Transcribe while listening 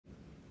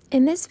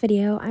In this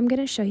video, I'm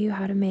going to show you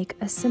how to make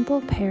a simple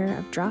pair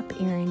of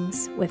drop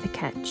earrings with a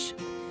catch.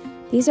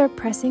 These are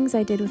pressings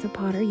I did with a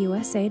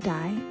PotterUSA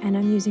die, and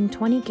I'm using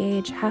 20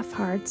 gauge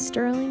half-hard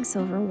sterling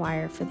silver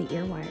wire for the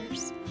ear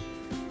wires.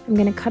 I'm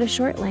going to cut a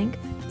short length,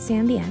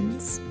 sand the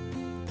ends,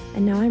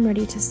 and now I'm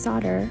ready to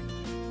solder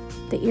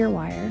the ear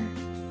wire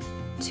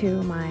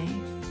to my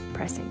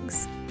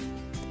pressings.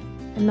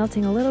 I'm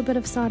melting a little bit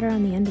of solder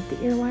on the end of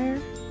the ear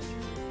wire,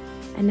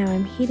 and now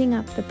I'm heating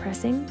up the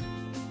pressing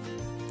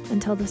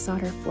until the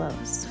solder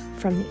flows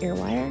from the ear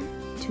wire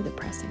to the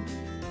pressing.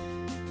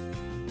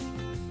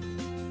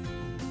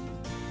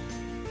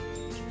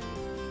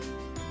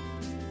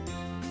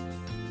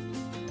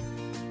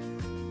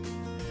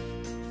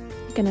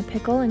 Gonna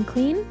pickle and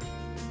clean.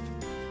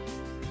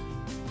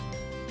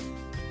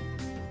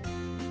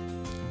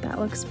 That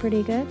looks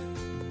pretty good.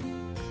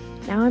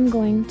 Now I'm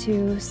going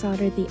to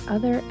solder the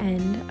other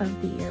end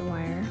of the ear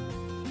wire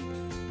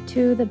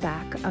to the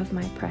back of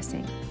my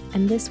pressing,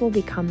 and this will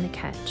become the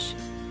catch.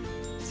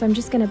 So I'm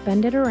just going to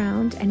bend it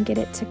around and get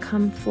it to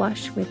come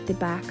flush with the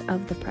back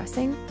of the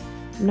pressing.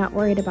 I'm not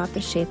worried about the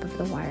shape of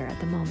the wire at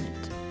the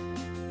moment.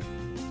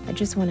 I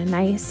just want a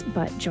nice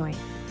butt joint.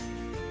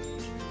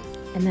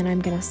 And then I'm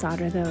going to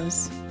solder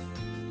those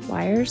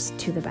wires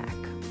to the back.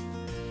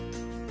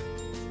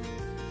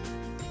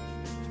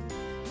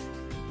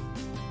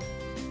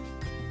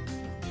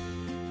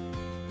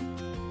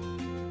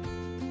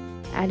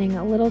 Adding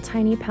a little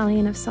tiny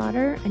pallion of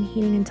solder and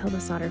heating until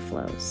the solder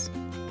flows.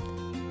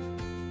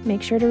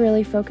 Make sure to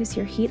really focus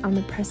your heat on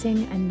the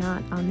pressing and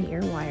not on the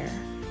ear wire.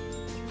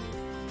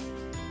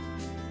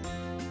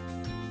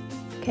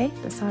 Okay,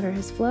 the solder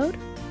has flowed.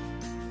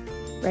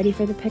 Ready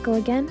for the pickle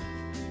again.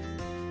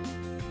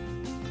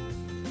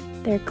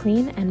 They're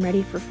clean and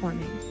ready for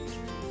forming.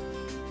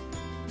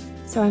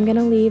 So I'm going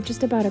to leave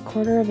just about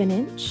 1/4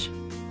 inch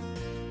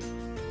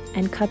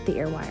and cut the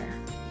ear wire.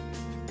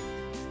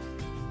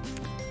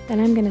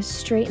 Then I'm going to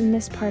straighten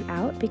this part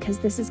out because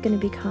this is going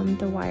to become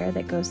the wire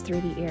that goes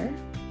through the ear.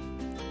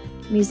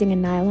 I'm using a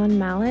nylon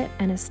mallet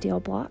and a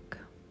steel block.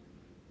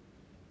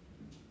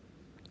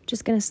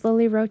 Just going to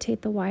slowly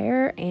rotate the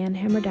wire and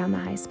hammer down the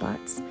high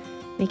spots.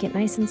 Make it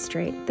nice and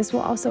straight. This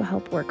will also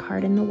help work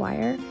hard in the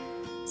wire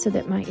so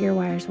that my ear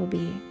wires will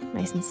be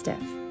nice and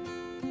stiff.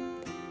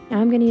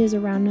 Now I'm going to use a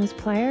round nose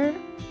plier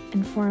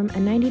and form a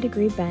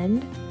 90-degree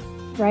bend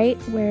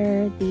right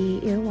where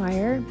the ear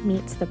wire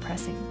meets the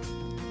pressing.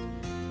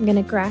 I'm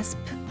going to grasp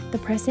the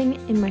pressing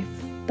in my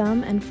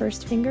thumb and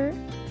first finger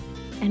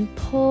and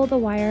pull the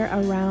wire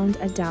around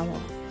a dowel.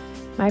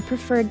 My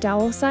preferred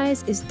dowel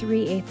size is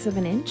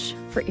 3/8 inch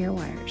for ear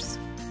wires.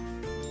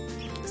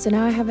 So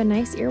now I have a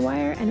nice ear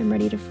wire and I'm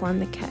ready to form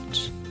the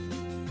catch.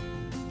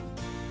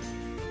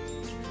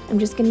 I'm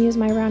just going to use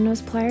my round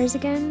nose pliers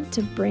again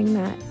to bring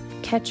that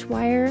catch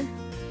wire,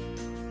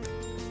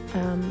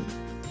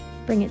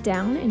 bring it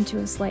down into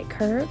a slight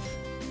curve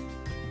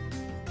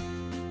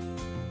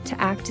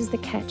to act as the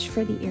catch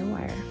for the ear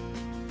wire.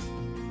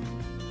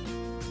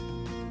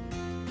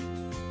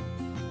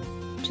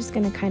 Just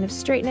going to kind of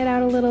straighten it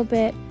out a little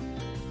bit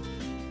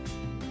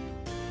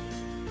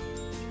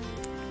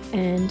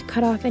and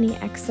cut off any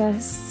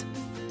excess.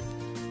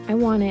 I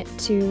want it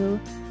to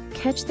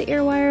catch the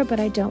ear wire, but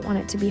I don't want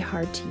it to be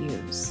hard to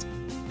use.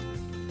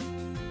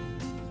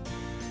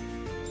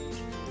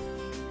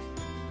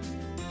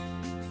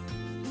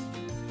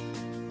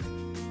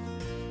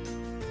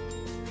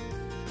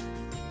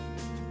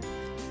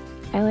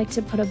 I like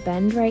to put a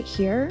bend right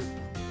here,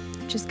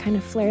 just kind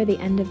of flare the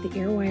end of the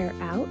ear wire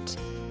out.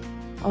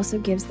 Also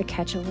gives the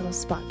catch a little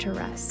spot to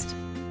rest.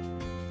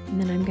 And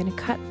then I'm going to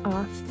cut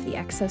off the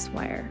excess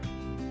wire.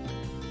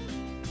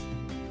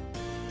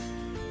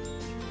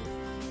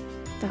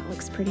 That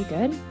looks pretty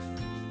good.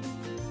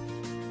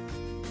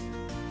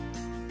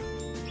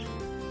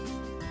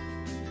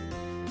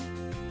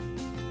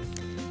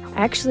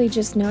 I actually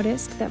just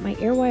noticed that my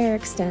ear wire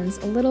extends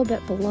a little bit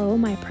below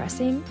my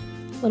pressing,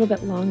 a little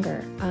bit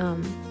longer,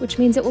 which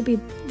means it will be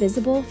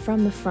visible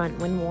from the front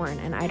when worn,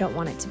 and I don't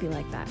want it to be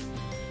like that.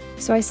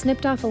 So I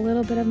snipped off a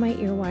little bit of my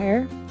ear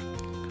wire.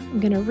 I'm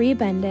going to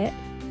rebend it,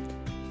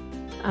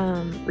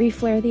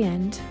 reflare the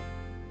end,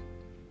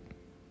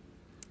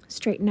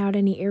 straighten out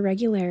any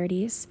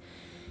irregularities,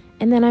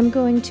 and then I'm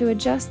going to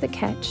adjust the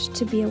catch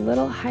to be a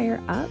little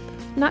higher up.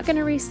 I'm not going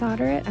to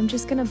resolder it, I'm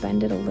just going to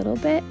bend it a little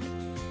bit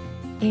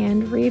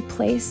and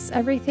replace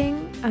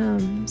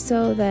everything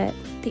so that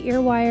the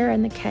ear wire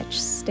and the catch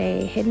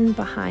stay hidden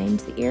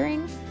behind the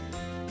earring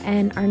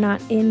and are not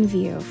in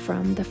view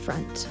from the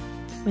front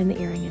when the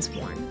earring is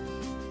worn.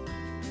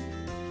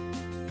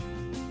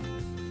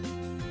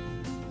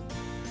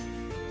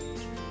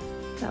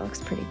 That looks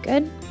pretty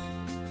good.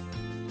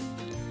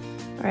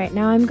 All right,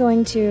 now I'm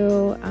going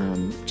to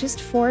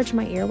just forge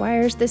my ear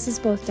wires. This is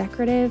both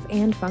decorative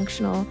and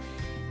functional.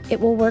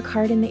 It will work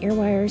hard in the ear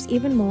wires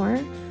even more,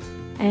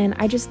 and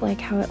I just like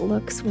how it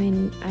looks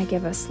when I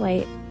give a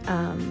slight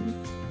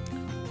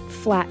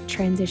flat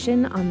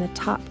transition on the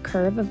top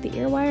curve of the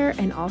ear wire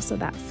and also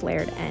that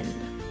flared end.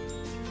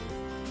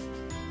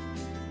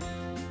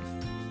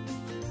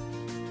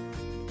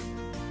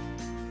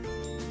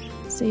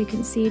 So you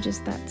can see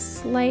just that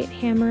slight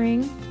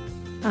hammering.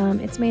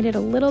 It's made it a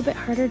little bit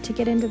harder to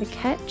get into the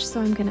catch, so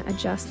I'm going to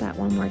adjust that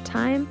one more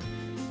time.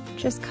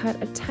 Just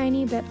cut a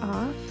tiny bit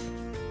off.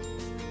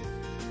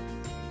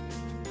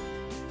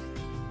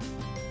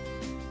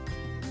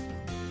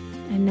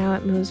 And now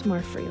it moves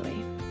more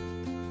freely.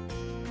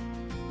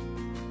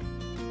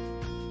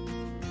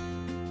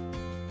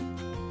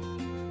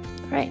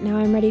 All right, now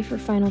I'm ready for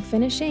final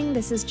finishing.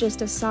 This is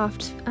just a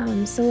soft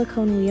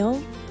silicone wheel,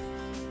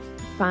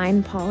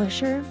 fine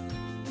polisher,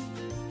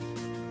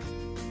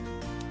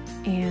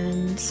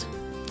 and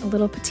a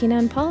little patina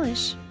and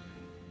polish.